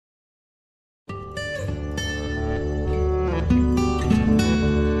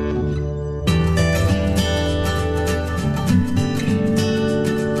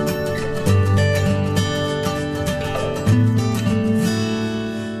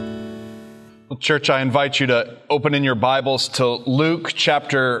Well, church, I invite you to open in your Bibles to Luke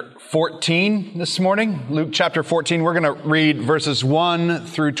chapter 14 this morning. Luke chapter 14, we're going to read verses 1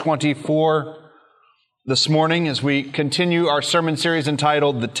 through 24 this morning as we continue our sermon series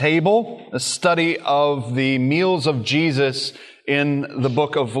entitled The Table, a study of the meals of Jesus in the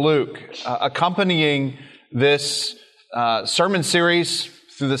book of Luke. Accompanying this sermon series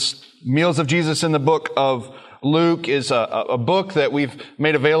through this meals of Jesus in the book of Luke is a book that we've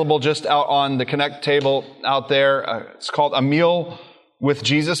made available just out on the Connect table out there. It's called A Meal with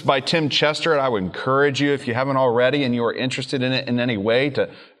Jesus by Tim Chester. And I would encourage you, if you haven't already and you are interested in it in any way,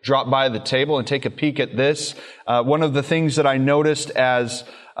 to drop by the table and take a peek at this. One of the things that I noticed as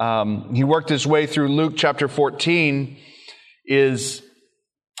he worked his way through Luke chapter 14 is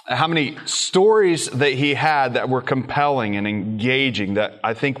how many stories that he had that were compelling and engaging that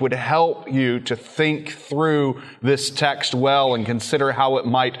I think would help you to think through this text well and consider how it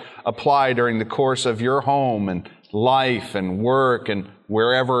might apply during the course of your home and life and work and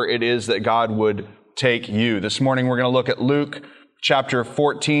wherever it is that God would take you. This morning we're going to look at Luke chapter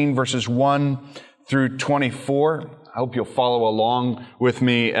 14 verses 1 through 24. I hope you'll follow along with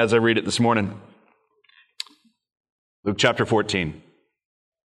me as I read it this morning. Luke chapter 14.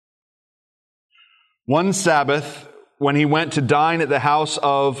 One Sabbath, when he went to dine at the house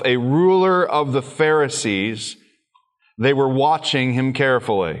of a ruler of the Pharisees, they were watching him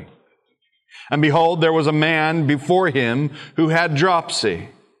carefully. And behold, there was a man before him who had dropsy.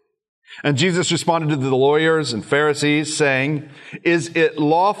 And Jesus responded to the lawyers and Pharisees, saying, "Is it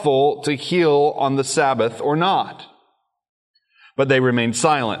lawful to heal on the Sabbath or not?" But they remained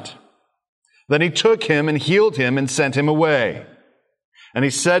silent. Then he took him and healed him and sent him away. And he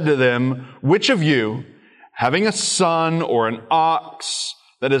said to them, "Which of you, having a son or an ox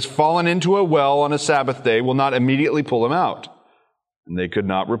that has fallen into a well on a Sabbath day, will not immediately pull him out?" And they could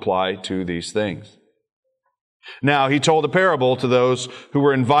not reply to these things. Now he told a parable to those who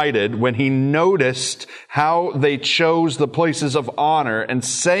were invited when he noticed how they chose the places of honor, and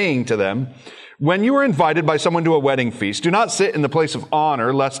saying to them, "When you are invited by someone to a wedding feast, do not sit in the place of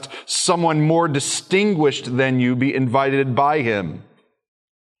honor, lest someone more distinguished than you be invited by him.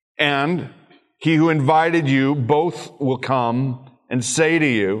 And he who invited you both will come and say to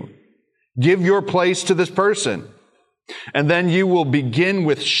you, 'Give your place to this person.' And then you will begin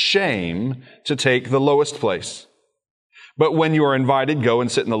with shame to take the lowest place. But when you are invited, go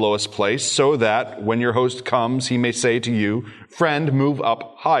and sit in the lowest place, so that when your host comes, he may say to you, 'Friend, move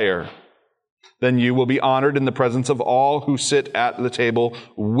up higher.' Then you will be honored in the presence of all who sit at the table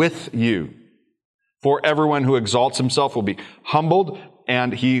with you. For everyone who exalts himself will be humbled,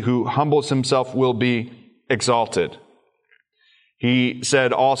 and he who humbles himself will be exalted." He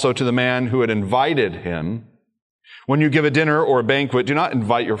said also to the man who had invited him, "When you give a dinner or a banquet, do not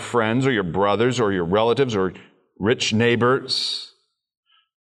invite your friends or your brothers or your relatives or rich neighbors,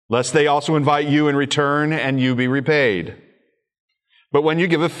 lest they also invite you in return and you be repaid. But when you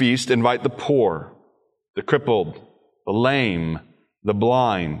give a feast, invite the poor, the crippled, the lame, the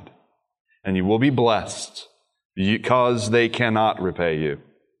blind, and you will be blessed, because they cannot repay you.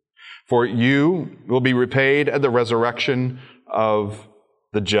 For you will be repaid at the resurrection of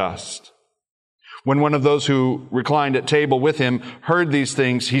the just." When one of those who reclined at table with him heard these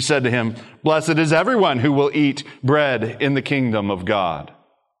things, he said to him, "Blessed is everyone who will eat bread in the kingdom of God."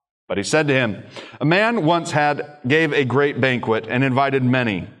 But he said to him, "A man once gave a great banquet and invited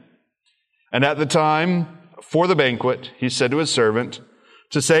many. And at the time for the banquet, he said to his servant,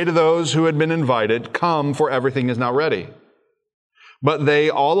 to say to those who had been invited, 'Come, for everything is now ready.' But they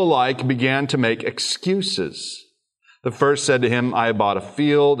all alike began to make excuses. The first said to him, 'I have bought a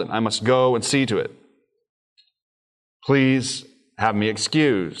field, and I must go and see to it. Please have me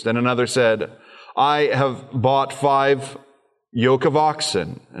excused.' And another said, 'I have bought 5 yoke of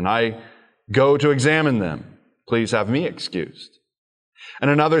oxen, and I go to examine them. Please have me excused.' And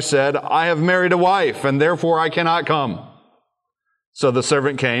another said, 'I have married a wife, and therefore I cannot come.' So the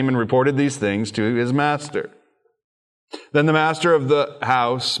servant came and reported these things to his master. Then the master of the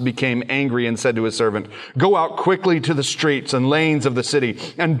house became angry and said to his servant, 'Go out quickly to the streets and lanes of the city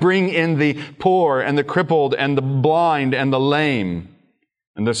and bring in the poor and the crippled and the blind and the lame.'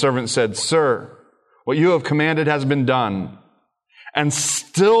 And the servant said, 'Sir, what you have commanded has been done, and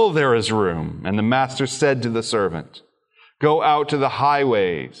still there is room.' And the master said to the servant, 'Go out to the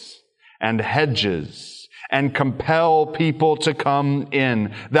highways and hedges and compel people to come in,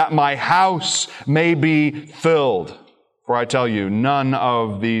 that my house may be filled. For I tell you, none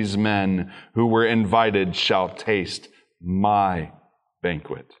of these men who were invited shall taste my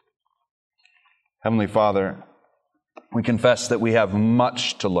banquet.'" Heavenly Father, we confess that we have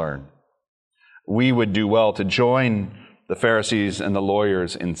much to learn we would do well to join the Pharisees and the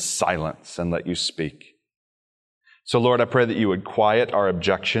lawyers in silence and let you speak. So, Lord, I pray that you would quiet our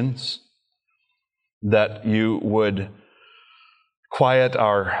objections, that you would quiet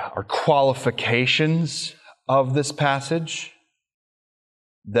our qualifications of this passage,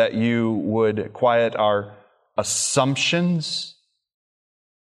 that you would quiet our assumptions,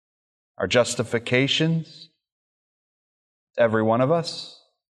 our justifications, every one of us,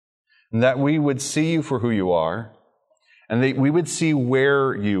 and that we would see you for who you are, and that we would see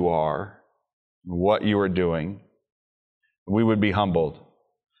where you are, what you are doing. We would be humbled.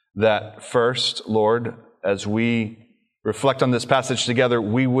 That first, Lord, as we reflect on this passage together,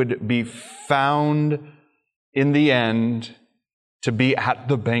 we would be found in the end to be at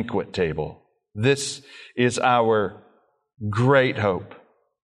the banquet table. This is our great hope.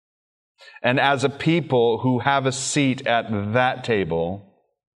 And as a people who have a seat at that table,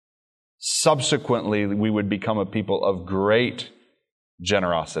 subsequently we would become a people of great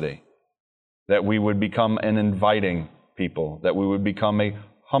generosity. That we would become an inviting people. That we would become a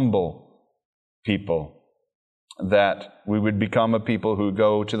humble people. That we would become a people who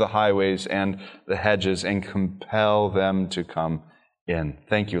go to the highways and the hedges and compel them to come in.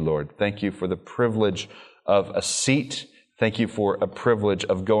 Thank you, Lord. Thank you for the privilege of a seat. Thank you for a privilege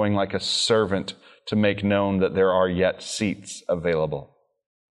of going like a servant to make known that there are yet seats available.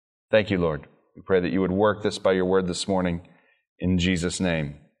 Thank you, Lord. We pray that you would work this by your word this morning. In Jesus'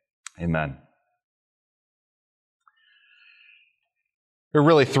 name, amen. There are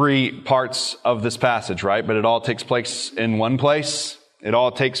really three parts of this passage, right? But it all takes place in one place. It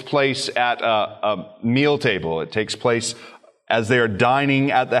all takes place at a meal table. It takes place as they are dining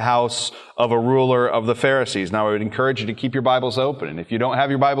at the house of a ruler of the Pharisees. Now, I would encourage you to keep your Bibles open. And if you don't have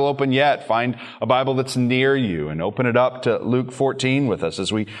your Bible open yet, find a Bible that's near you and open it up to Luke 14 with us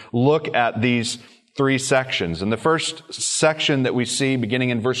as we look at these three sections. And the first section that we see, beginning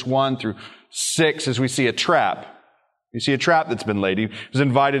in verse 1 through 6, is we see a trap. You see a trap that's been laid. He was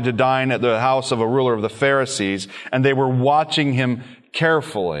invited to dine at the house of a ruler of the Pharisees, and they were watching him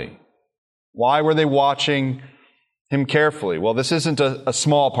carefully. Why were they watching him carefully? Well, this isn't a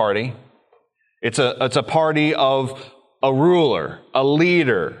small party. It's a party of a ruler, a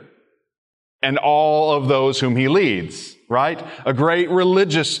leader, and all of those whom he leads, right? A great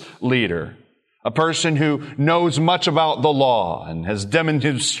religious leader, a person who knows much about the law and has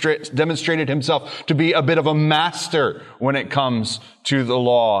demonstrated himself to be a bit of a master when it comes to the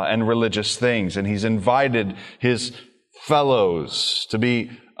law and religious things. And he's invited his fellows to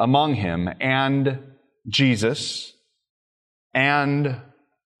be among him, and Jesus, and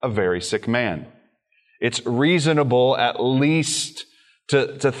a very sick man. It's reasonable at least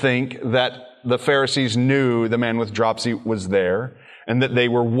to think that the Pharisees knew the man with dropsy was there, and that they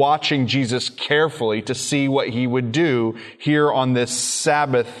were watching Jesus carefully to see what he would do here on this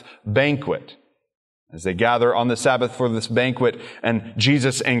Sabbath banquet. As they gather on the Sabbath for this banquet and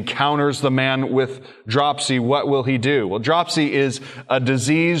Jesus encounters the man with dropsy, what will he do? Well, dropsy is a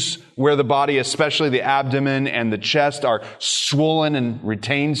disease where the body, especially the abdomen and the chest, are swollen and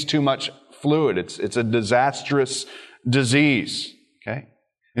retains too much fluid. It's a disastrous disease. Okay?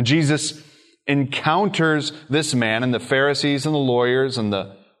 And Jesus encounters this man, and the Pharisees and the lawyers and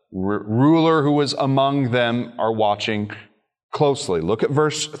the ruler who was among them are watching closely. Look at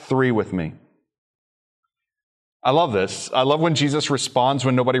verse 3 with me. I love this. I love when Jesus responds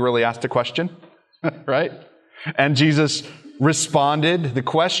when nobody really asked a question, right? And Jesus responded. The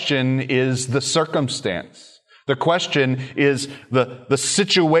question is the circumstance. The question is the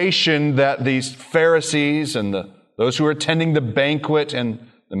situation that these Pharisees and those who are attending the banquet and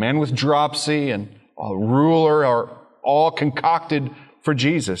the man with dropsy and a ruler are all concocted for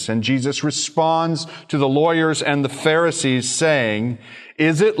Jesus. And Jesus responds to the lawyers and the Pharisees saying,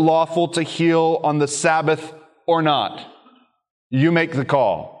 "Is it lawful to heal on the Sabbath or not? You make the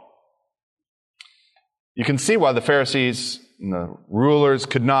call." You can see why the Pharisees and the rulers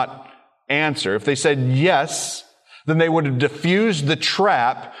could not answer. If they said yes, then they would have diffused the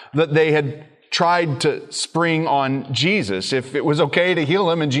trap that they had tried to spring on Jesus. If it was okay to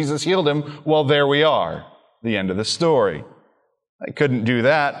heal him and Jesus healed him, well, there we are. The end of the story. They couldn't do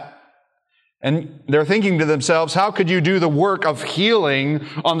that. And they're thinking to themselves, how could you do the work of healing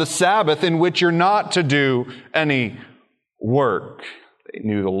on the Sabbath in which you're not to do any work? They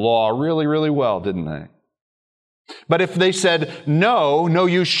knew the law really, really well, didn't they? But if they said, no,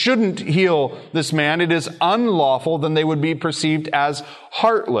 you shouldn't heal this man, it is unlawful, then they would be perceived as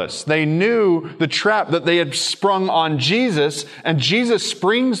heartless. They knew the trap that they had sprung on Jesus, and Jesus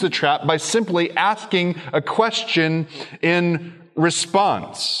springs the trap by simply asking a question in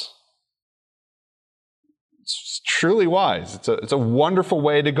response. truly wise. It's a wonderful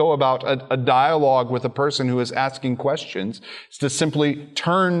way to go about a dialogue with a person who is asking questions. It's to simply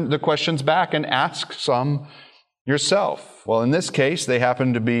turn the questions back and ask some yourself. Well, in this case, they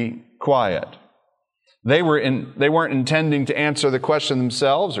happened to be quiet. They weren't intending to answer the question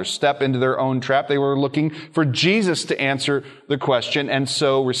themselves or step into their own trap. They were looking for Jesus to answer the question and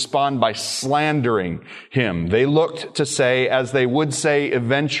so respond by slandering him. They looked to say, as they would say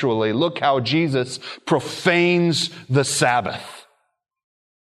eventually, look how Jesus profanes the Sabbath.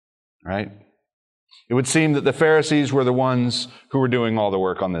 Right? It would seem that the Pharisees were the ones who were doing all the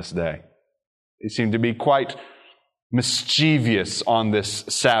work on this day. They seemed to be quite mischievous on this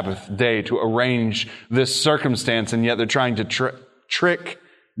Sabbath day to arrange this circumstance, and yet they're trying to trick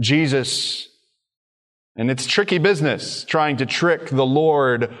Jesus. And it's tricky business, trying to trick the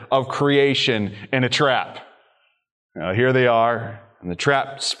Lord of creation in a trap. Now, here they are, and the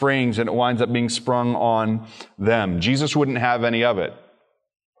trap springs, and it winds up being sprung on them. Jesus wouldn't have any of it.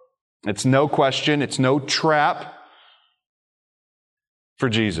 It's no question, it's no trap for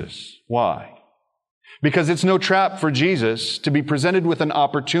Jesus. Why? Because it's no trap for Jesus to be presented with an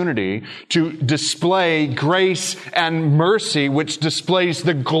opportunity to display grace and mercy, which displays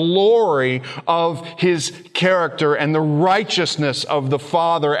the glory of his character and the righteousness of the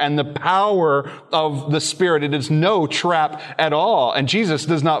Father and the power of the Spirit. It is no trap at all. And Jesus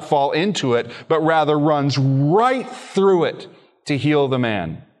does not fall into it, but rather runs right through it to heal the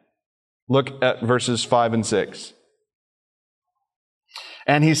man. Look at verses 5 and 6.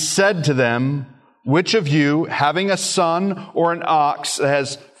 And he said to them, which of you, having a son or an ox that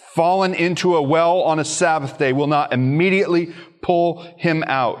has fallen into a well on a Sabbath day, will not immediately pull him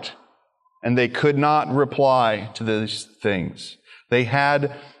out? And they could not reply to these things. They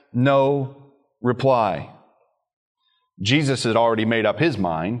had no reply. Jesus had already made up his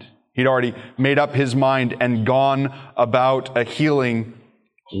mind. He'd already made up his mind and gone about a healing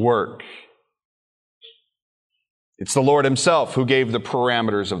work. It's the Lord himself who gave the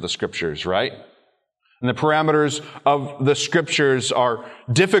parameters of the Scriptures, right? And the parameters of the Scriptures are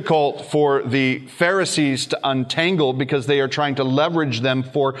difficult for the Pharisees to untangle because they are trying to leverage them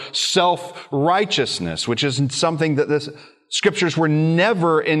for self-righteousness, which is something that the Scriptures were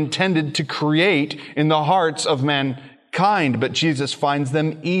never intended to create in the hearts of mankind, but Jesus finds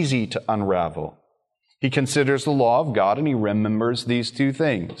them easy to unravel. He considers the law of God and he remembers these two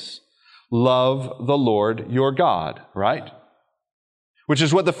things. Love the Lord your God, right? Which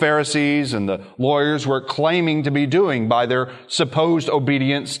is what the Pharisees and the lawyers were claiming to be doing by their supposed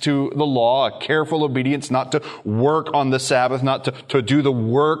obedience to the law, a careful obedience not to work on the Sabbath, not to do the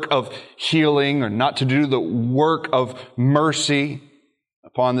work of healing or not to do the work of mercy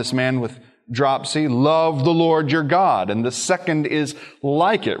upon this man with dropsy. Love the Lord your God. And the second is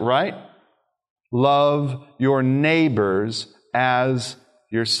like it, right? Love your neighbors as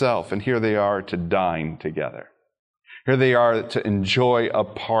yourself. And here they are to dine together. Here they are to enjoy a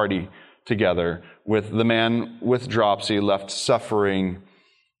party together with the man with dropsy left suffering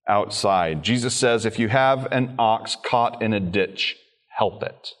outside. Jesus says, if you have an ox caught in a ditch, help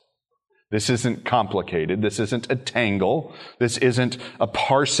it. This isn't complicated. This isn't a tangle. This isn't a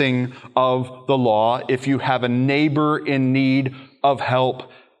parsing of the law. If you have a neighbor in need of help,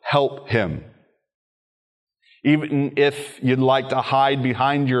 help him. Even if you'd like to hide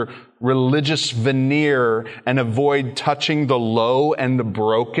behind your religious veneer and avoid touching the low and the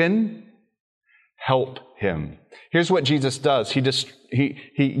broken, help him. Here's what Jesus does.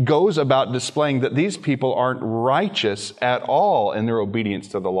 He goes about displaying that these people aren't righteous at all in their obedience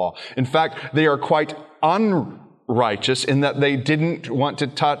to the law. In fact, they are quite unrighteous in that they didn't want to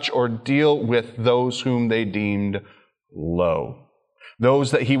touch or deal with those whom they deemed low.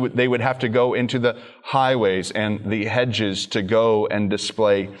 Those that they would have to go into the highways and the hedges to go and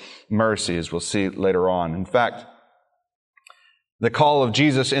display mercy, as we'll see later on. In fact, the call of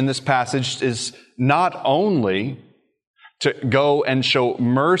Jesus in this passage is not only to go and show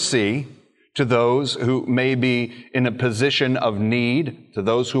mercy to those who may be in a position of need, to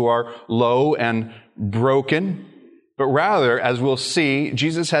those who are low and broken, but rather, as we'll see,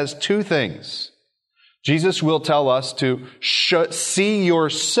 Jesus has two things. Jesus will tell us to see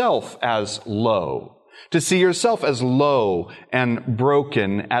yourself as low, to see yourself as low and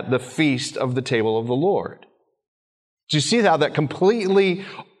broken at the feast of the table of the Lord. Do you see how that completely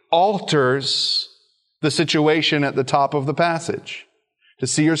alters the situation at the top of the passage? To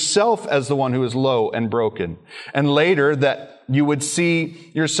see yourself as the one who is low and broken. And later that you would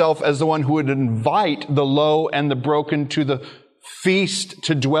see yourself as the one who would invite the low and the broken to the feast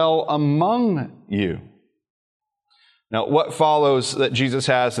to dwell among you. Now, what follows that Jesus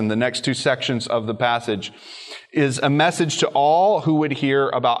has in the next two sections of the passage is a message to all who would hear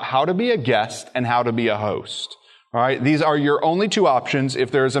about how to be a guest and how to be a host. All right, these are your only two options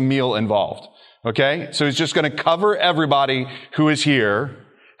if there is a meal involved. Okay, so he's just going to cover everybody who is here,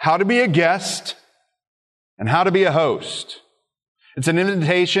 how to be a guest and how to be a host. It's an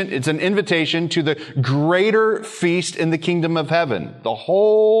invitation to the greater feast in the kingdom of heaven. The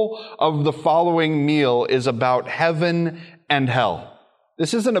whole of the following meal is about heaven and hell.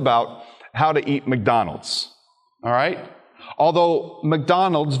 This isn't about how to eat McDonald's. All right? Although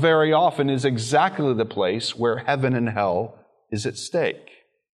McDonald's very often is exactly the place where heaven and hell is at stake.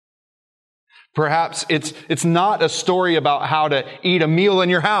 Perhaps it's not a story about how to eat a meal in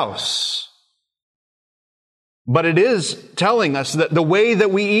your house. But it is telling us that the way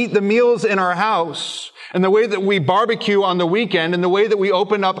that we eat the meals in our house, and the way that we barbecue on the weekend, and the way that we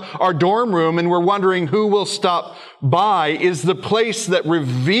open up our dorm room and we're wondering who will stop by, is the place that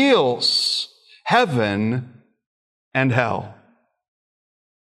reveals heaven and hell.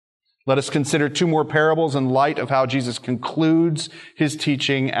 Let us consider two more parables in light of how Jesus concludes his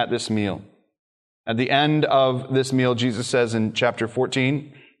teaching at this meal. At the end of this meal, Jesus says in chapter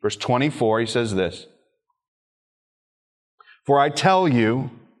 14, verse 24, he says this, "For I tell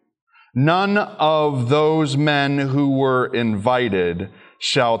you, none of those men who were invited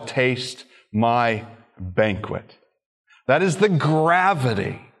shall taste my banquet." That is the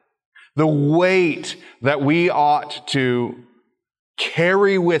gravity, the weight that we ought to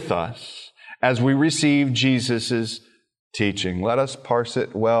carry with us as we receive Jesus' teaching. Let us parse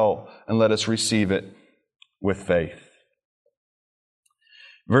it well and let us receive it with faith.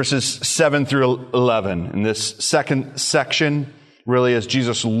 Verses 7 through 11, in this second section, really as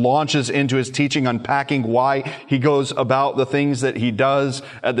Jesus launches into his teaching, unpacking why he goes about the things that he does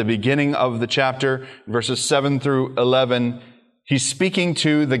at the beginning of the chapter, verses 7 through 11, he's speaking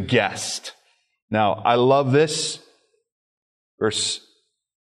to the guest. Now, I love this. Verse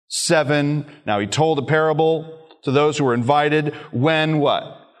 7, now he told a parable to those who were invited when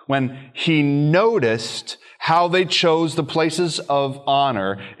what? When he noticed how they chose the places of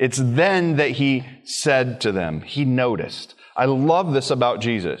honor. It's then that he said to them, he noticed. I love this about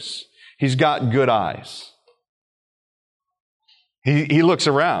Jesus. He's got good eyes. He looks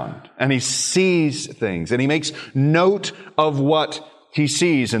around and he sees things and he makes note of what he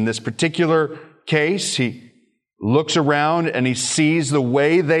sees. In this particular case, he looks around and he sees the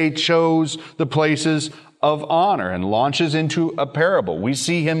way they chose the places of honor and launches into a parable. We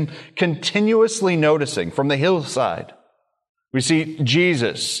see him continuously noticing from the hillside. We see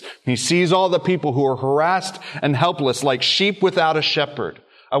Jesus. He sees all the people who are harassed and helpless like sheep without a shepherd.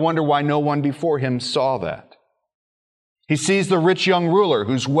 I wonder why no one before him saw that. He sees the rich young ruler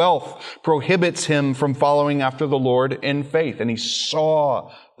whose wealth prohibits him from following after the Lord in faith, and he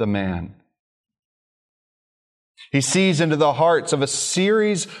saw the man. He sees into the hearts of a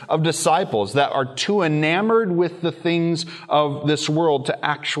series of disciples that are too enamored with the things of this world to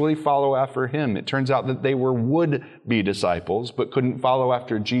actually follow after him. It turns out that they were would-be disciples, but couldn't follow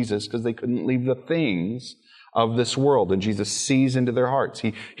after Jesus because they couldn't leave the things of this world. And Jesus sees into their hearts.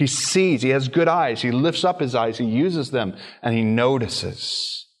 He sees, he has good eyes. He lifts up his eyes, he uses them, and he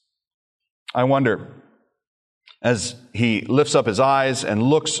notices. I wonder, as he lifts up his eyes and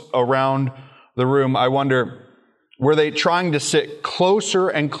looks around the room, I wonder, were they trying to sit closer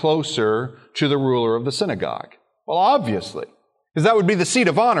and closer to the ruler of the synagogue? Well, obviously, because that would be the seat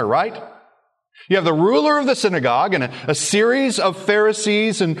of honor, right? You have the ruler of the synagogue and a series of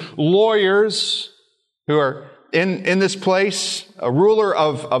Pharisees and lawyers who are in this place, a ruler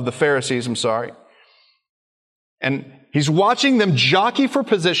of the Pharisees, and he's watching them jockey for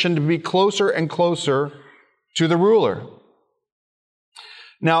position to be closer and closer to the ruler.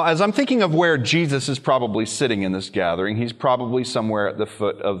 Now, as I'm thinking of where Jesus is probably sitting in this gathering, he's probably somewhere at the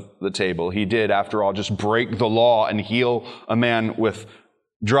foot of the table. He did, after all, just break the law and heal a man with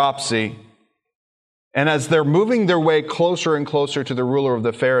dropsy. And as they're moving their way closer and closer to the ruler of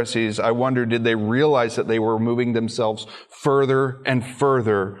the Pharisees, I wonder, did they realize that they were moving themselves further and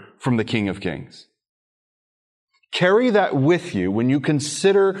further from the King of Kings? Carry that with you when you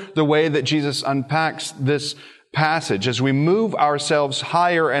consider the way that Jesus unpacks this passage. As we move ourselves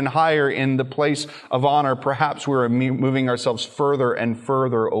higher and higher in the place of honor, perhaps we're moving ourselves further and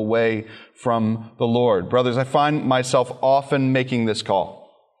further away from the Lord. Brothers, I find myself often making this call.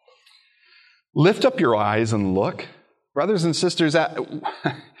 Lift up your eyes and look. Brothers and sisters,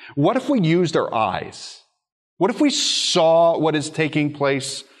 what if we used our eyes? What if we saw what is taking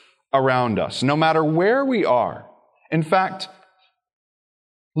place around us, no matter where we are? In fact,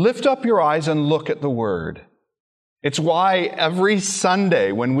 lift up your eyes and look at the Word. It's why every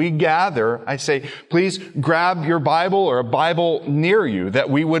Sunday when we gather, I say, please grab your Bible or a Bible near you, that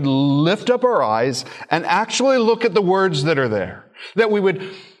we would lift up our eyes and actually look at the words that are there. That we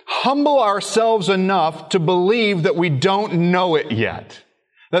would humble ourselves enough to believe that we don't know it yet.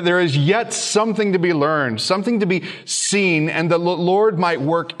 That there is yet something to be learned, something to be seen, and the Lord might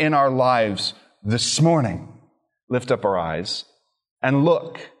work in our lives this morning. Lift up our eyes and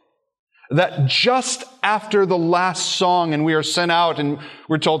look. That just after the last song and we are sent out and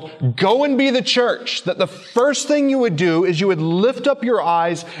we're told, go and be the church, that the first thing you would do is you would lift up your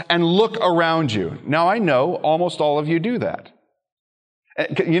eyes and look around you. Now I know almost all of you do that.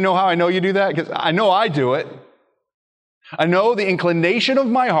 You know how I know you do that? Because I know I do it. I know the inclination of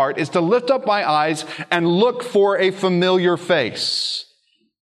my heart is to lift up my eyes and look for a familiar face.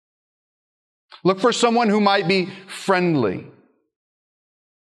 Look for someone who might be friendly.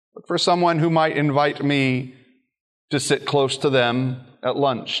 Look for someone who might invite me to sit close to them at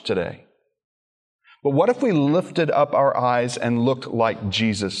lunch today. But what if we lifted up our eyes and looked like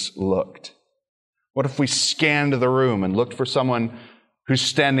Jesus looked? What if we scanned the room and looked for someone who's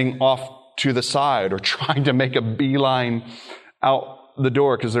standing off to the side or trying to make a beeline out the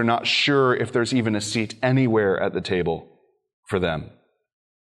door because they're not sure if there's even a seat anywhere at the table for them?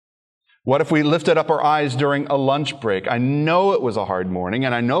 What if we lifted up our eyes during a lunch break? I know it was a hard morning,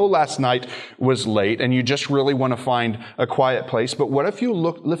 and I know last night was late, and you just really want to find a quiet place. But what if you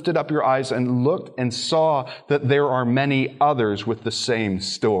lifted up your eyes and looked and saw that there are many others with the same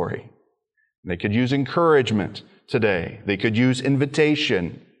story? They could use encouragement today. They could use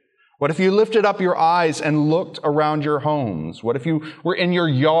invitation. What if you lifted up your eyes and looked around your homes? What if you were in your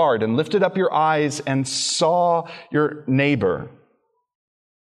yard and lifted up your eyes and saw your neighbor?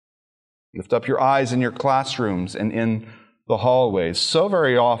 Lift up your eyes in your classrooms and in the hallways. So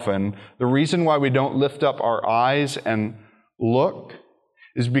very often, the reason why we don't lift up our eyes and look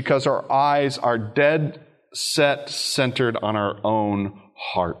is because our eyes are dead set centered on our own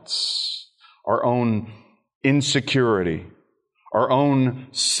hearts, our own insecurity, our own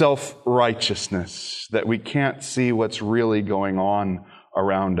self-righteousness, that we can't see what's really going on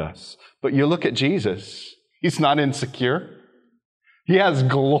around us. But you look at Jesus, he's not insecure. He has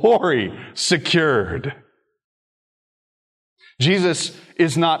glory secured. Jesus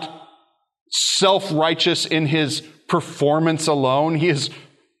is not self-righteous in his performance alone. He is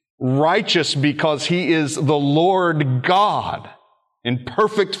righteous because he is the Lord God in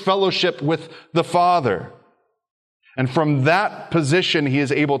perfect fellowship with the Father. And from that position, he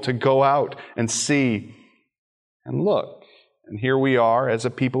is able to go out and see and look. And here we are as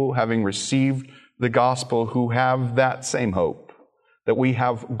a people having received the gospel who have that same hope, that we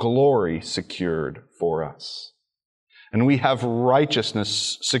have glory secured for us. And we have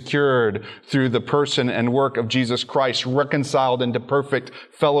righteousness secured through the person and work of Jesus Christ, reconciled into perfect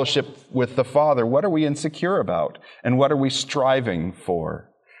fellowship with the Father. What are we insecure about? And what are we striving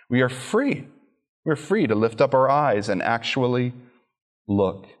for? We are free. We're free to lift up our eyes and actually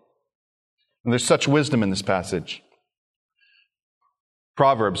look. And there's such wisdom in this passage.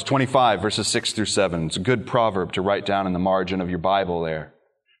 Proverbs 25, verses 6 through 7. It's a good proverb to write down in the margin of your Bible there.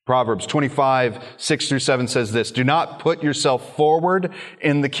 Proverbs 25, 6 through 7 says this: do not put yourself forward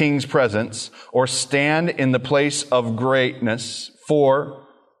in the king's presence or stand in the place of greatness, for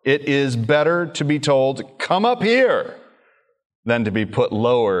it is better to be told, come up here, than to be put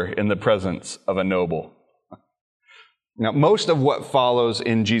lower in the presence of a noble. Now, most of what follows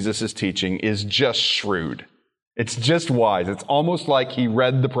in Jesus' teaching is just shrewd. It's just wise. It's almost like he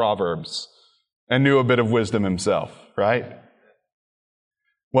read the Proverbs and knew a bit of wisdom himself, right?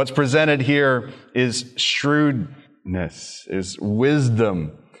 What's presented here is shrewdness, is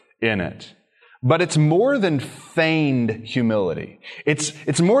wisdom in it. But it's more than feigned humility.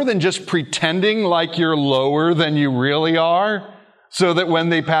 It's more than just pretending like you're lower than you really are, so that when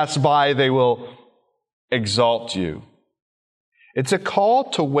they pass by, they will exalt you. It's a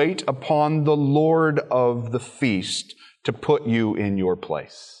call to wait upon the Lord of the feast to put you in your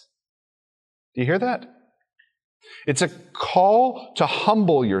place. Do you hear that? It's a call to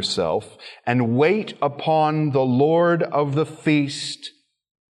humble yourself and wait upon the Lord of the feast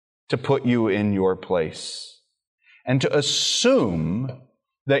to put you in your place, and to assume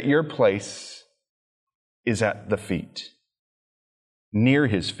that your place is at the feet, near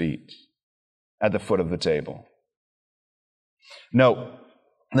his feet, at the foot of the table. No,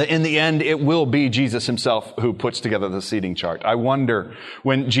 in the end, it will be Jesus himself who puts together the seating chart. I wonder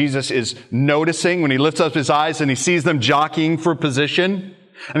when Jesus is noticing, when he lifts up his eyes and he sees them jockeying for position,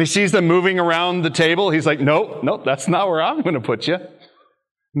 and he sees them moving around the table, he's like, nope, that's not where I'm going to put you.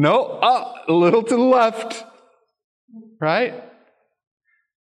 No, a little to the left. right?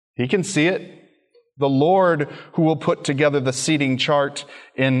 He can see it. The Lord who will put together the seating chart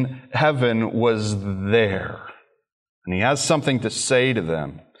in heaven was there. And he has something to say to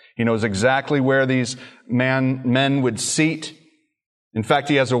them. He knows exactly where these men would seat. In fact,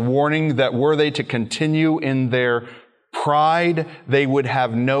 he has a warning that were they to continue in their pride, they would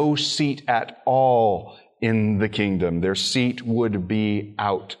have no seat at all in the kingdom. Their seat would be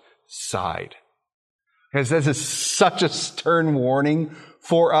outside. Because this is such a stern warning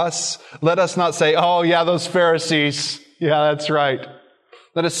for us. Let us not say, oh yeah, those Pharisees. Yeah, that's right.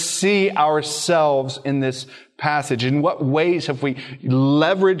 Let us see ourselves in this passage. In what ways have we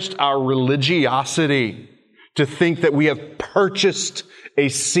leveraged our religiosity to think that we have purchased a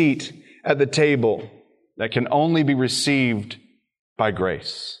seat at the table that can only be received by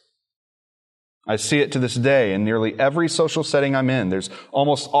grace? I see it to this day in nearly every social setting I'm in. There's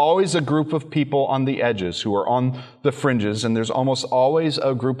almost always a group of people on the edges who are on the fringes, and there's almost always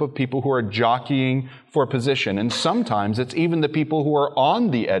a group of people who are jockeying for position. And sometimes it's even the people who are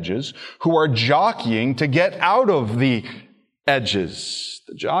on the edges who are jockeying to get out of the edges.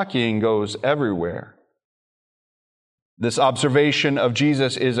 The jockeying goes everywhere. This observation of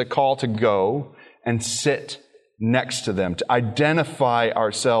Jesus is a call to go and sit next to them, to identify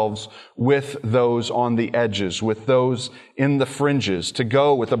ourselves with those on the edges, with those in the fringes, to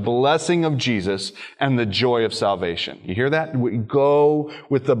go with the blessing of Jesus and the joy of salvation. You hear that? We go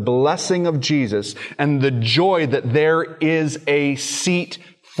with the blessing of Jesus and the joy that there is a seat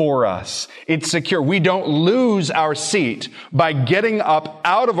for us. It's secure. We don't lose our seat by getting up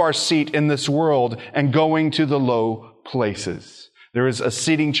out of our seat in this world and going to the low places. There is a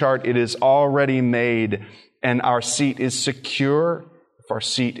seating chart. It is already made. And our seat is secure if our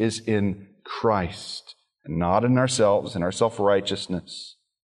seat is in Christ and not in ourselves and our self-righteousness.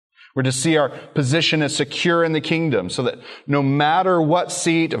 We're to see our position as secure in the kingdom so that no matter what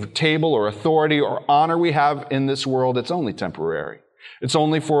seat of table or authority or honor we have in this world, it's only temporary. It's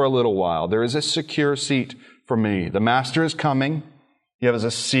only for a little while. There is a secure seat for me. The Master is coming. He has a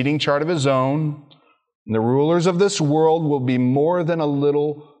seating chart of his own. And the rulers of this world will be more than a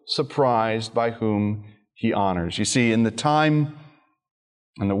little surprised by whom he honors. You see, in the time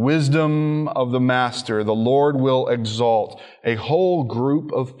and the wisdom of the Master, the Lord will exalt a whole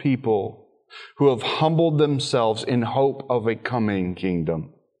group of people who have humbled themselves in hope of a coming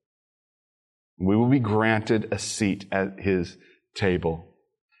kingdom. We will be granted a seat at his table,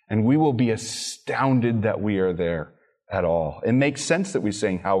 and we will be astounded that we are there at all. It makes sense that we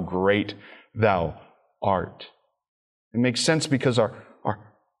sing, "How great thou art." It makes sense because our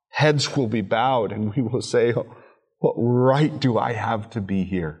heads will be bowed and we will say, oh, what right do I have to be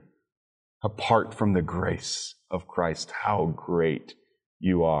here apart from the grace of Christ? How great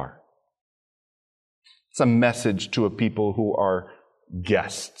you are. It's a message to a people who are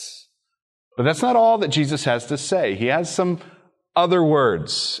guests. But that's not all that Jesus has to say. He has some other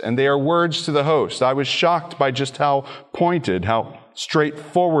words, and they are words to the host. I was shocked by just how pointed, how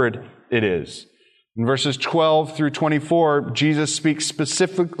straightforward it is. In verses 12 through 24, Jesus speaks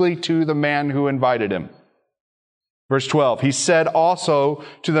specifically to the man who invited him. Verse 12, he said also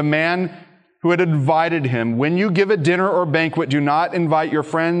to the man who had invited him, when you give a dinner or banquet, do not invite your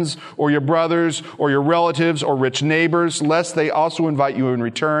friends or your brothers or your relatives or rich neighbors, lest they also invite you in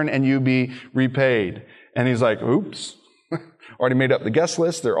return and you be repaid. And he's like, oops, already made up the guest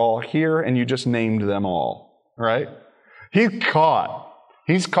list. They're all here and you just named them all, right? He's caught.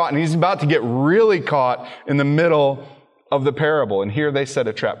 He's caught, and he's about to get really caught in the middle of the parable. And here they set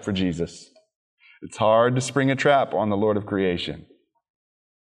a trap for Jesus. It's hard to spring a trap on the Lord of creation.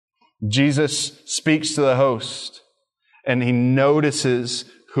 Jesus speaks to the host, and he notices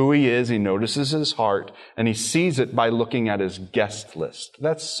who he is. He notices his heart, and he sees it by looking at his guest list.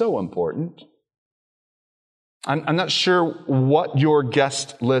 That's so important. I'm not sure what your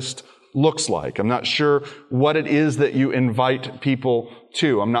guest list looks like. I'm not sure what it is that you invite people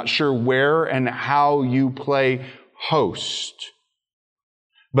to. I'm not sure where and how you play host.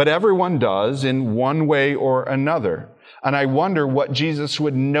 But everyone does in one way or another. And I wonder what Jesus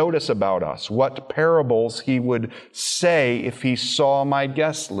would notice about us, what parables he would say if he saw my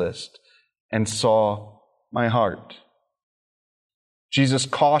guest list and saw my heart. Jesus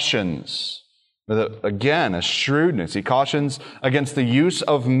cautions, again, a shrewdness. He cautions against the use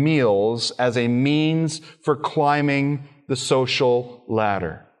of meals as a means for climbing the social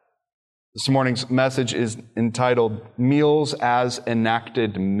ladder. This morning's message is entitled, Meals as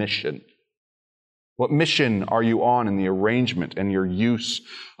Enacted Mission. What mission are you on in the arrangement and your use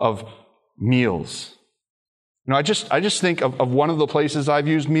of meals? You know, I just think of one of the places I've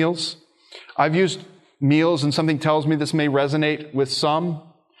used meals. I've used meals, and something tells me this may resonate with some,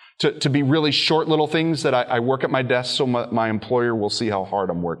 to be really short little things that I work at my desk so my employer will see how hard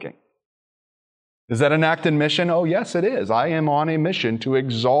I'm working. Is that an act in mission? Oh, yes, it is. I am on a mission to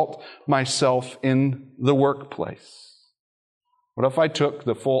exalt myself in the workplace. What if I took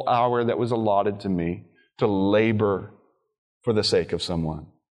the full hour that was allotted to me to labor for the sake of someone,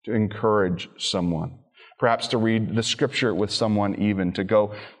 to encourage someone, perhaps to read the scripture with someone even, to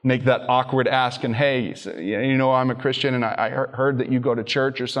go make that awkward ask and, hey, you know, I'm a Christian and I heard that you go to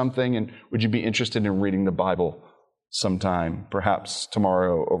church or something, and would you be interested in reading the Bible sometime, perhaps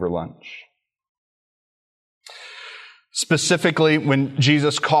tomorrow over lunch? Specifically, when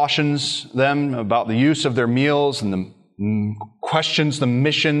Jesus cautions them about the use of their meals and questions the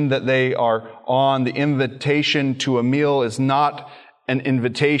mission that they are on, the invitation to a meal is not an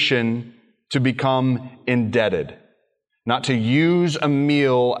invitation to become indebted, not to use a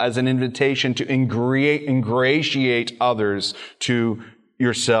meal as an invitation to ingratiate others to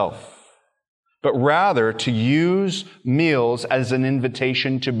yourself, but rather to use meals as an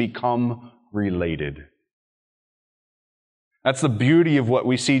invitation to become related. That's the beauty of what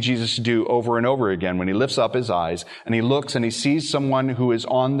we see Jesus do over and over again. When he lifts up his eyes and he looks and he sees someone who is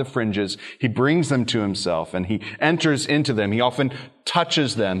on the fringes, he brings them to himself and he enters into them. He often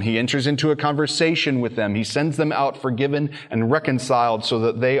touches them. He enters into a conversation with them. He sends them out forgiven and reconciled so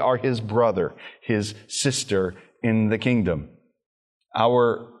that they are his brother, his sister in the kingdom.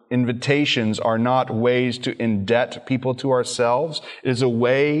 Our invitations are not ways to indebt people to ourselves. It is a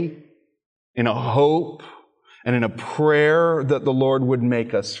way, in a hope, and in a prayer that the Lord would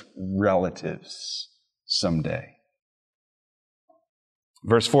make us relatives someday.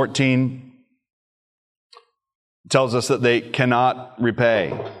 Verse 14 tells us that they cannot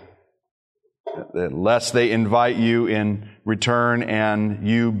repay, lest they invite you in return and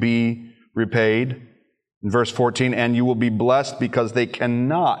you be repaid. In verse 14, and you will be blessed because they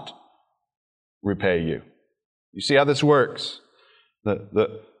cannot repay you. You see how this works?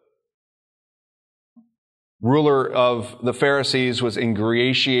 The ruler of the Pharisees was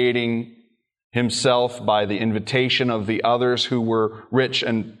ingratiating himself by the invitation of the others who were rich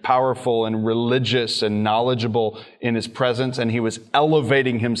and powerful and religious and knowledgeable in his presence, and he was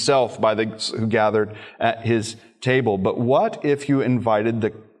elevating himself by those who gathered at his table. But what if you invited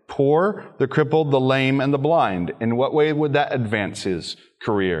the poor, the crippled, the lame, and the blind? In what way would that advance his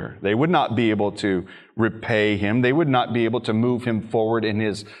career? They would not be able to repay him. They would not be able to move him forward in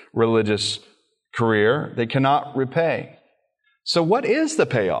his religious career. They cannot repay. So what is the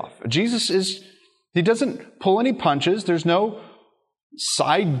payoff? He doesn't pull any punches. There's no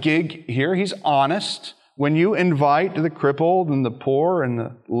side gig here. He's honest. When you invite the crippled and the poor and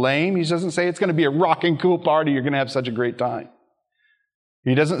the lame, he doesn't say it's going to be a rocking cool party. You're going to have such a great time.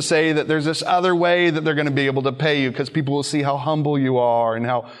 He doesn't say that there's this other way that they're going to be able to pay you because people will see how humble you are and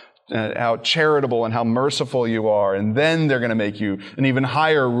how charitable and how merciful you are, and then they're going to make you an even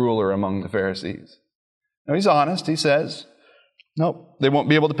higher ruler among the Pharisees. No, he's honest. He says, nope, they won't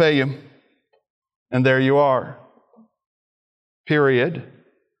be able to pay you. And there you are. Period.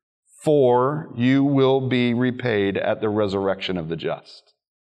 For you will be repaid at the resurrection of the just.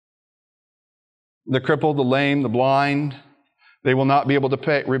 The crippled, the lame, the blind, they will not be able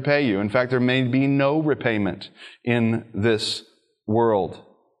to repay you. In fact, there may be no repayment in this world.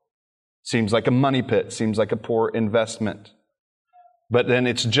 Seems like a money pit. Seems like a poor investment. But then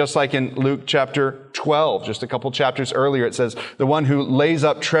it's just like in Luke chapter 12, just a couple chapters earlier, it says, the one who lays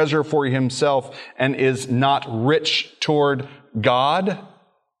up treasure for himself and is not rich toward God.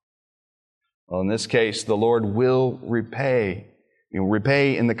 Well, in this case, the Lord will repay. He'll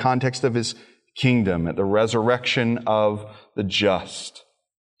repay in the context of his kingdom at the resurrection of the just.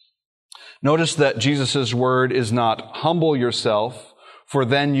 Notice that Jesus' word is not humble yourself, for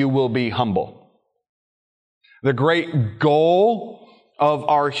then you will be humble. The great goal of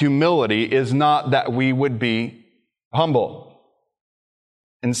our humility is not that we would be humble.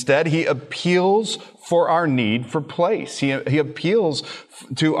 Instead, he appeals for our need for place. He appeals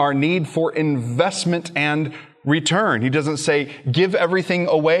to our need for investment and return. He doesn't say, give everything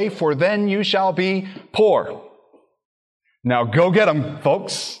away, for then you shall be poor. Now go get them,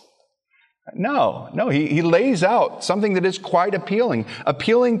 folks. No, he lays out something that is quite appealing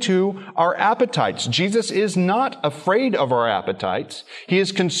to our appetites. Jesus is not afraid of our appetites. He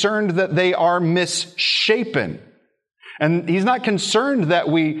is concerned that they are misshapen. And he's not concerned that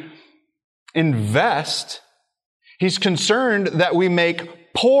we invest. He's concerned that we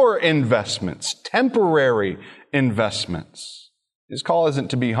make poor investments, temporary investments. His call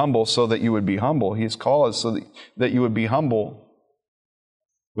isn't to be humble so that you would be humble. His call is so that you would be humble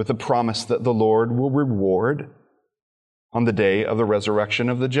with the promise that the Lord will reward on the day of the resurrection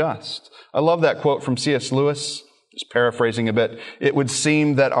of the just. I love that quote from C.S. Lewis. Just paraphrasing a bit. It would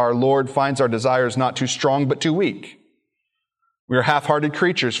seem that our Lord finds our desires not too strong, but too weak. We are half-hearted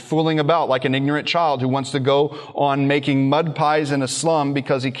creatures fooling about like an ignorant child who wants to go on making mud pies in a slum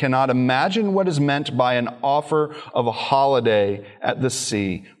because he cannot imagine what is meant by an offer of a holiday at the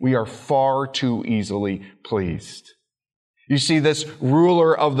sea. We are far too easily pleased. You see, this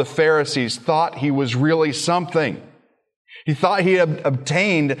ruler of the Pharisees thought he was really something. He thought he had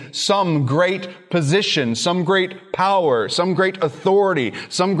obtained some great position, some great power, some great authority,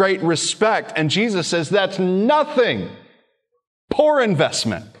 some great respect. And Jesus says that's nothing. Poor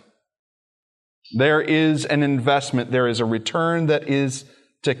investment. There is an investment. There is a return that is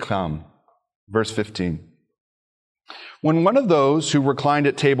to come. Verse 15. When one of those who reclined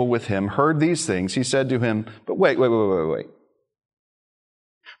at table with him heard these things, he said to him, but wait.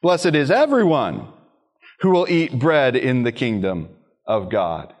 Blessed is everyone who will eat bread in the kingdom of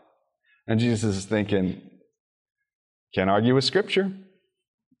God. And Jesus is thinking, can't argue with Scripture.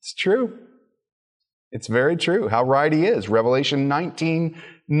 It's true. It's very true. How right he is. Revelation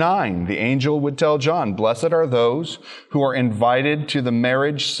 19:9, the angel would tell John, blessed are those who are invited to the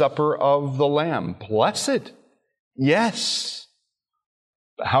marriage supper of the Lamb. Blessed. Yes.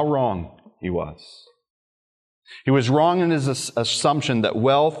 But how wrong he was. He was wrong in his assumption that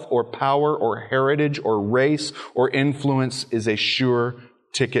wealth or power or heritage or race or influence is a sure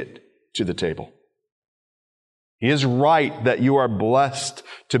ticket to the table. He is right that you are blessed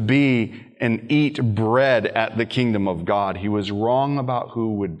to be and eat bread at the kingdom of God. He was wrong about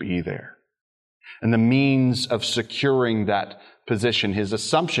who would be there and the means of securing that position. His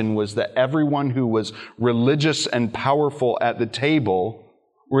assumption was that everyone who was religious and powerful at the table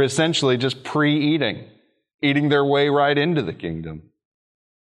were essentially just eating their way right into the kingdom.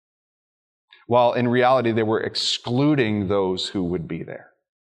 While in reality, they were excluding those who would be there.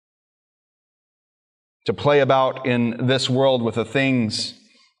 To play about in this world with the things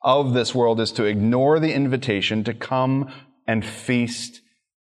of this world is to ignore the invitation to come and feast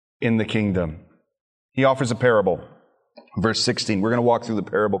in the kingdom. He offers a parable. Verse 16, we're going to walk through the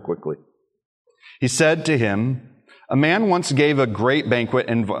parable quickly. He said to him, a man once gave a great banquet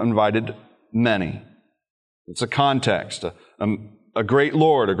and invited many. It's a context. A great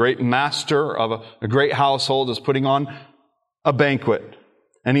lord, a great master of a great household is putting on a banquet.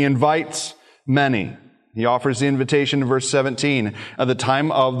 And he invites many. He offers the invitation in verse 17. At the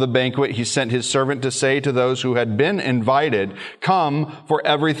time of the banquet, he sent his servant to say to those who had been invited, come, for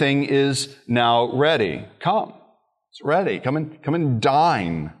everything is now ready. Come. It's ready. Come and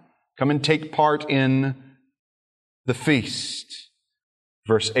dine. Come and take part in the feast.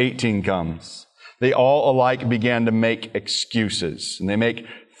 Verse 18 comes. They all alike began to make excuses. And they make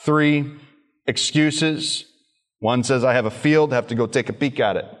 3 excuses. One says, I have a field, have to go take a peek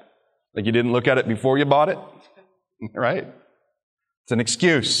at it. Like you didn't look at it before you bought it, right? It's an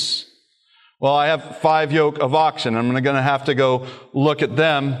excuse. Well, I have 5 yoke of oxen. I'm going to have to go look at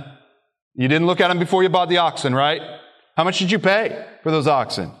them. You didn't look at them before you bought the oxen, right? How much did you pay for those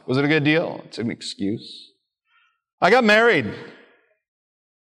oxen? Was it a good deal? It's an excuse. I got married.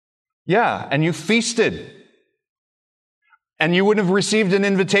 Yeah, and you feasted. And you wouldn't have received an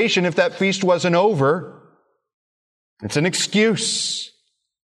invitation if that feast wasn't over. It's an excuse.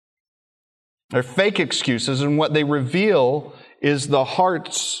 They're fake excuses, and what they reveal is the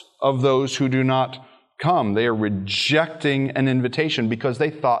hearts of those who do not come. They are rejecting an invitation because they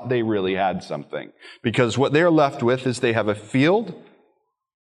thought they really had something. Because what they're left with is they have a field,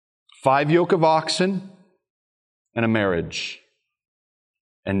 5 yoke of oxen, and a marriage.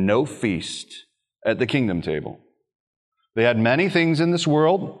 And no feast at the kingdom table. They had many things in this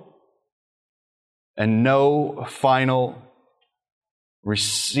world, and no final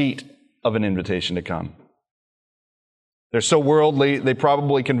receipt of an invitation to come. They're so worldly, they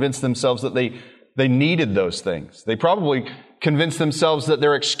probably convinced themselves that they needed those things. They probably convinced themselves that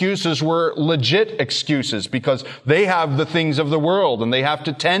their excuses were legit excuses because they have the things of the world and they have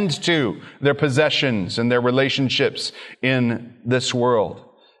to tend to their possessions and their relationships in this world.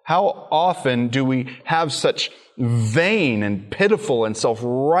 How often do we have such vain and pitiful and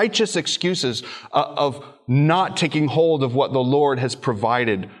self-righteous excuses of not taking hold of what the Lord has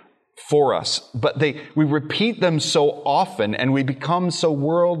provided for us? But we repeat them so often and we become so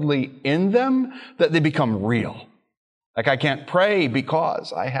worldly in them that they become real. Like, I can't pray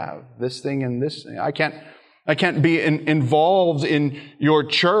because I have this thing and this thing. I can't I can't be involved in your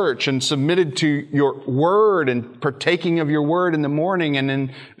church and submitted to your word and partaking of your word in the morning and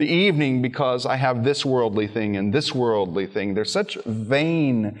in the evening because I have this worldly thing and this worldly thing. They're such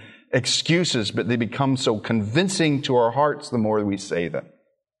vain excuses, but they become so convincing to our hearts the more we say them.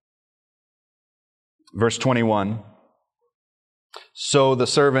 Verse 21. So the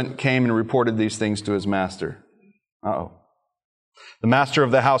servant came and reported these things to his master. Uh-oh. The master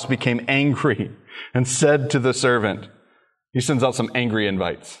of the house became angry and said to the servant, he sends out some angry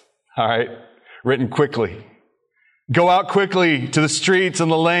invites, all right, written quickly. Go out quickly to the streets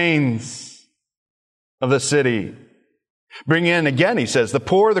and the lanes of the city. Bring in, again, he says, the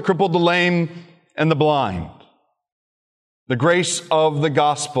poor, the crippled, the lame, and the blind. The grace of the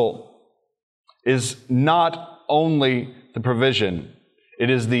gospel is not only the provision, it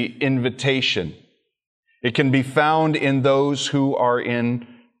is the invitation. It can be found in those who are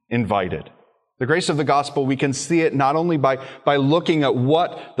invited. The grace of the gospel, we can see it not only by looking at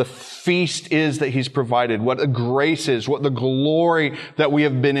what the feast is that he's provided, what the grace is, what the glory that we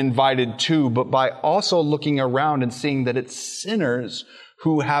have been invited to, but by also looking around and seeing that it's sinners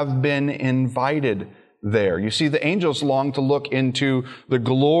who have been invited there. You see, the angels long to look into the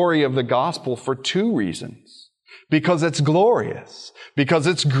glory of the gospel for two reasons. Because it's glorious, because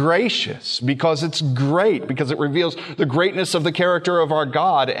it's gracious, because it's great, because it reveals the greatness of the character of our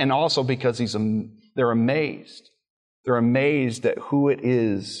God, and also because they're amazed. They're amazed at who it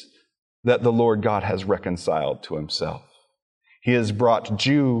is that the Lord God has reconciled to himself. He has brought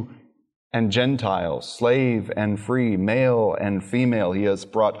Jew and Gentile, slave and free, male and female. He has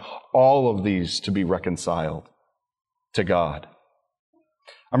brought all of these to be reconciled to God.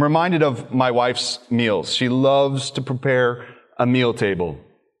 I'm reminded of my wife's meals. She loves to prepare a meal table.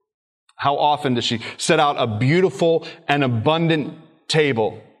 How often does she set out a beautiful and abundant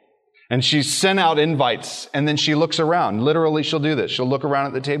table? And she's sent out invites, and then she looks around. Literally, she'll do this. She'll look around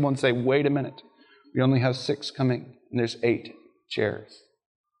at the table and say, wait a minute. We only have 6 coming, and there's 8 chairs.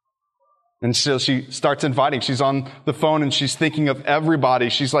 And so she starts inviting. She's on the phone and she's thinking of everybody.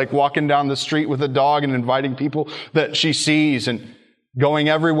 She's like walking down the street with a dog and inviting people that she sees and going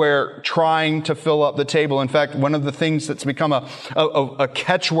everywhere trying to fill up the table. In fact, one of the things that's become a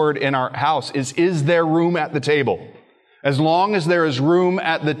catchword in our house is there room at the table? As long as there is room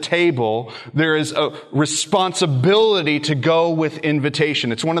at the table, there is a responsibility to go with invitation.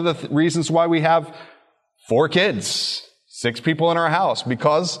 It's one of the reasons why we have 4 kids, 6 people in our house,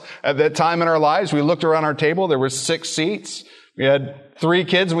 because at that time in our lives, we looked around our table, there were 6 seats. We had 3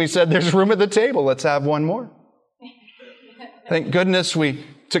 kids and we said, there's room at the table. Let's have one more. Thank goodness we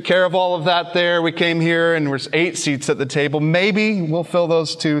took care of all of that there. We came here and there's 8 seats at the table. Maybe we'll fill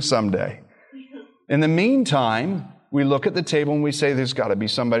those 2 someday. In the meantime, we look at the table and we say, there's got to be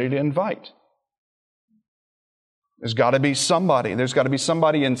somebody to invite. There's got to be somebody. There's got to be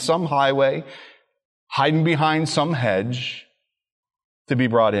somebody in some highway, hiding behind some hedge, to be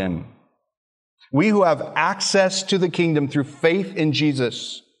brought in. We who have access to the kingdom through faith in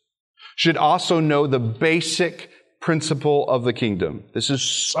Jesus should also know the basic principle of the kingdom. This is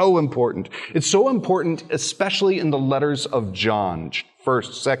so important. It's so important, especially in the letters of John, 1st,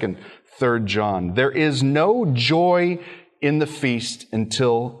 2nd, 3rd John. There is no joy in the feast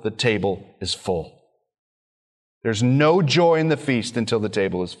until the table is full. There's no joy in the feast until the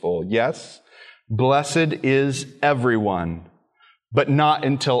table is full. Yes, blessed is everyone, but not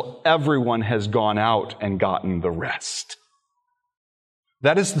until everyone has gone out and gotten the rest.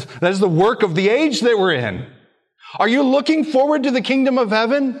 That is the work of the age that we're in. Are you looking forward to the kingdom of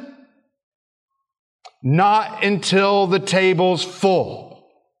heaven? Not until the table's full.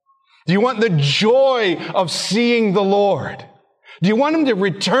 Do you want the joy of seeing the Lord? Do you want Him to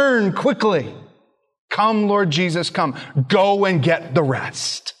return quickly? Come, Lord Jesus, come. Go and get the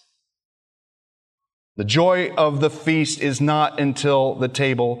rest. The joy of the feast is not until the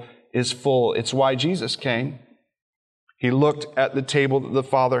table is full. It's why Jesus came. He looked at the table that the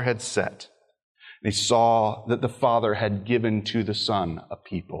Father had set. And He saw that the Father had given to the Son a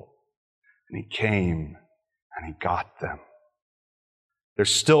people. And He came and He got them.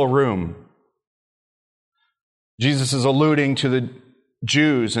 There's still room. Jesus is alluding to the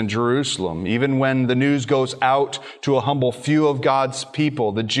Jews in Jerusalem. Even when the news goes out to a humble few of God's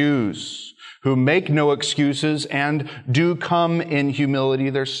people, the Jews who make no excuses and do come in humility,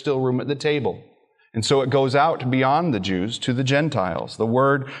 there's still room at the table. And so it goes out beyond the Jews to the Gentiles. The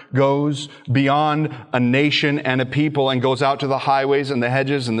word goes beyond a nation and a people and goes out to the highways and the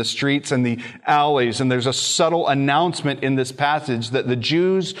hedges and the streets and the alleys. And there's a subtle announcement in this passage that the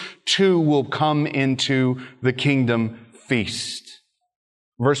Jews too will come into the kingdom feast.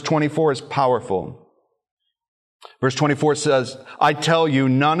 Verse 24 is powerful. Verse 24 says, I tell you,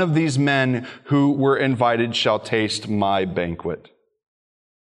 none of these men who were invited shall taste my banquet.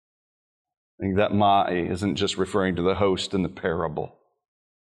 I think that my isn't just referring to the host in the parable.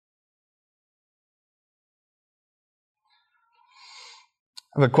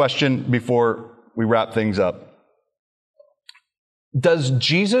 I have a question before we wrap things up. Does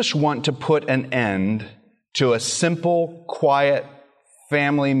Jesus want to put an end to a simple, quiet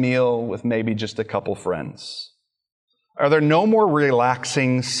family meal with maybe just a couple friends? Are there no more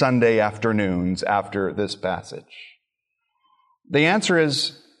relaxing Sunday afternoons after this passage? The answer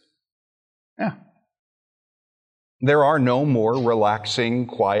is, yeah. There are no more relaxing,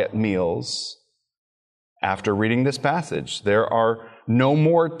 quiet meals after reading this passage. There are no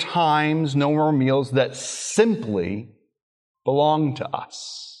more times, no more meals that simply belong to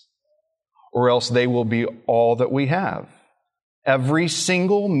us, or else they will be all that we have. Every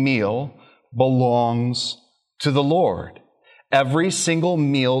single meal belongs to the Lord. Every single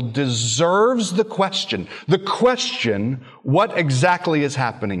meal deserves the question, what exactly is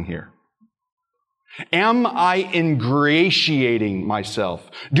happening here? Am I ingratiating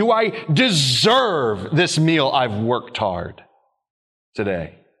myself? Do I deserve this meal I've worked hard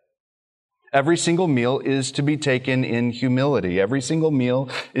today? Every single meal is to be taken in humility. Every single meal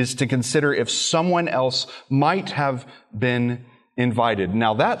is to consider if someone else might have been invited.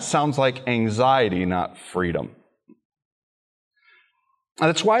 Now that sounds like anxiety, not freedom. And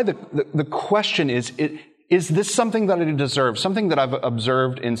that's why the question is this something that I deserve? Something that I've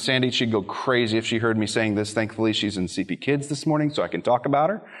observed in Sandy. She'd go crazy if she heard me saying this. Thankfully, she's in CP Kids this morning, so I can talk about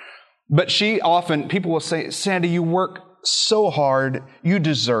her. But people will say, Sandy, you work so hard, you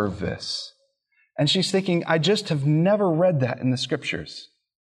deserve this. And she's thinking, I just have never read that in the scriptures.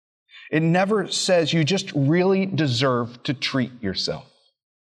 It never says you just really deserve to treat yourself.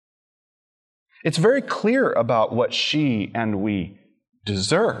 It's very clear about what she and we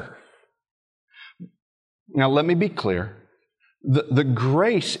deserve. Now, let me be clear. The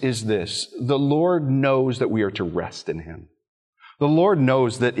grace is this. The Lord knows that we are to rest in Him. The Lord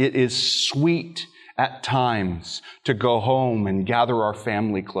knows that it is sweet at times to go home and gather our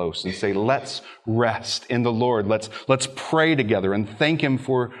family close and say, let's rest in the Lord. Let's pray together and thank Him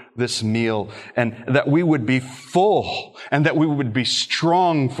for this meal, and that we would be full and that we would be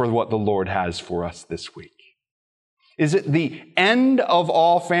strong for what the Lord has for us this week. Is it the end of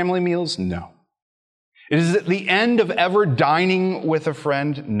all family meals? No. Is it the end of ever dining with a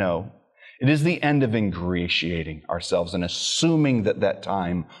friend? No. It is the end of ingratiating ourselves and assuming that that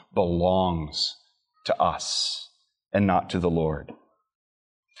time belongs to us and not to the Lord.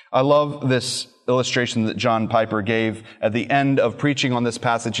 I love this illustration that John Piper gave at the end of preaching on this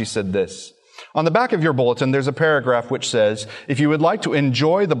passage. He said this: on the back of your bulletin, there's a paragraph which says, if you would like to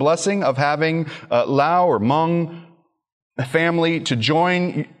enjoy the blessing of having Lao or Hmong family to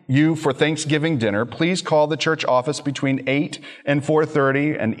join you for Thanksgiving dinner, please call the church office between 8 and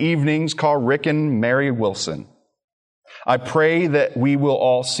 4:30, and evenings call Rick and Mary Wilson. I pray that we will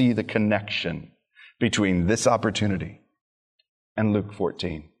all see the connection between this opportunity and Luke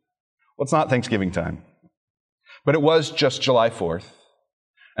 14. Well, it's not Thanksgiving time, but it was just July 4th,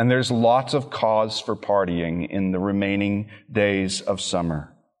 and there's lots of cause for partying in the remaining days of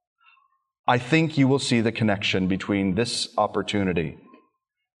summer. I think you will see the connection between this opportunity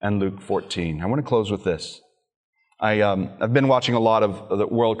and Luke 14. I want to close with this. I've been watching a lot of the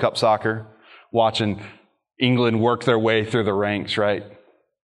World Cup soccer, watching England work their way through the ranks, right?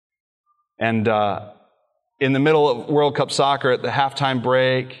 And in the middle of World Cup soccer, at the halftime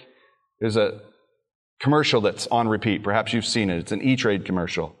break, there's a commercial that's on repeat. Perhaps you've seen it. It's an E-Trade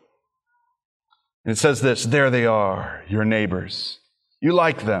commercial. And it says this: there they are, your neighbors. You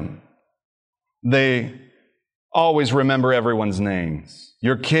like them. They always remember everyone's names.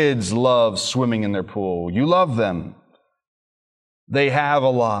 Your kids love swimming in their pool. You love them. They have a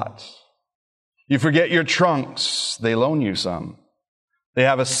lot. You forget your trunks. They loan you some. They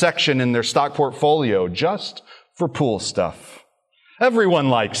have a section in their stock portfolio just for pool stuff. Everyone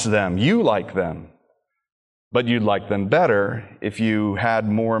likes them. You like them. But you'd like them better if you had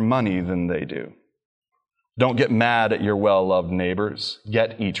more money than they do. Don't get mad at your well-loved neighbors.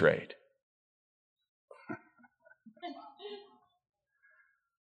 Get E-Trade.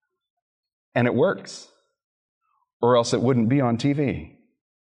 And it works, or else it wouldn't be on TV.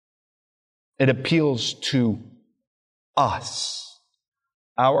 It appeals to us,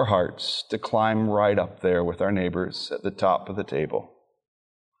 our hearts, to climb right up there with our neighbors at the top of the table.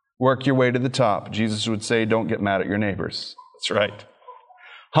 Work your way to the top. Jesus would say, don't get mad at your neighbors. That's right.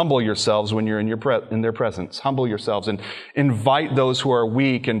 Humble yourselves when you're in their presence. Humble yourselves and invite those who are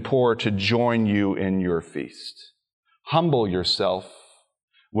weak and poor to join you in your feast. Humble yourself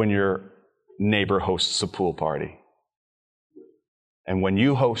when your neighbor hosts a pool party. And when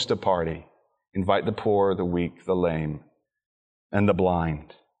you host a party, invite the poor, the weak, the lame, and the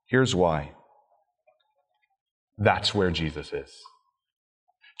blind. Here's why. That's where Jesus is.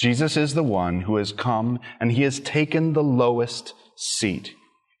 Jesus is the one who has come and he has taken the lowest seat.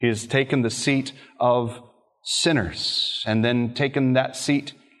 He has taken the seat of sinners and then taken that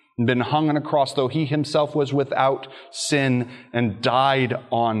seat and been hung on a cross, though he himself was without sin, and died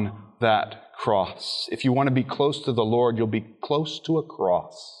on that cross. If you want to be close to the Lord, you'll be close to a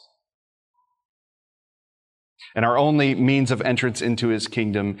cross. And our only means of entrance into his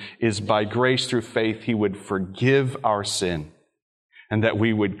kingdom is by grace through faith. He would forgive our sin and that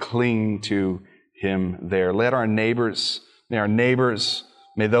we would cling to him there. May our neighbors,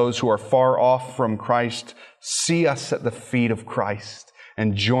 may those who are far off from Christ see us at the feet of Christ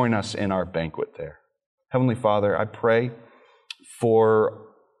and join us in our banquet there. Heavenly Father, I pray for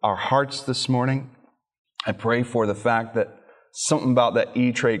our hearts this morning. I pray for the fact that something about that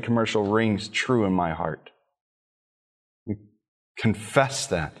E-Trade commercial rings true in my heart. We confess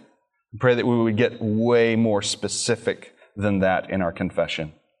that. I pray that we would get way more specific than that in our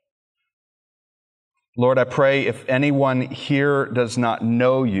confession. Lord, I pray if anyone here does not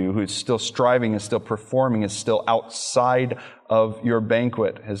know you, who's still striving, is still performing, is still outside of your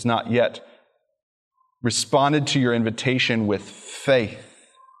banquet, has not yet responded to your invitation with faith,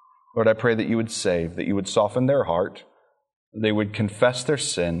 Lord, I pray that you would save, that you would soften their heart, they would confess their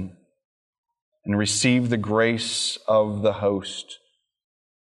sin, and receive the grace of the host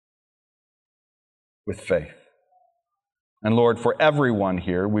with faith. And Lord, for everyone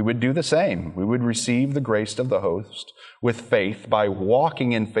here, we would do the same. We would receive the grace of the host with faith by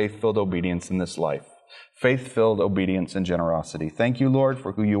walking in faith-filled obedience in this life. Faith-filled obedience and generosity. Thank you, Lord,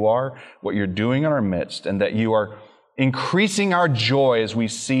 for who you are, what you're doing in our midst, and that you are increasing our joy as we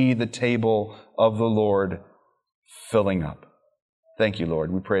see the table of the Lord filling up. Thank you,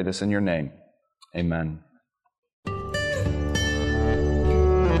 Lord. We pray this in your name. Amen.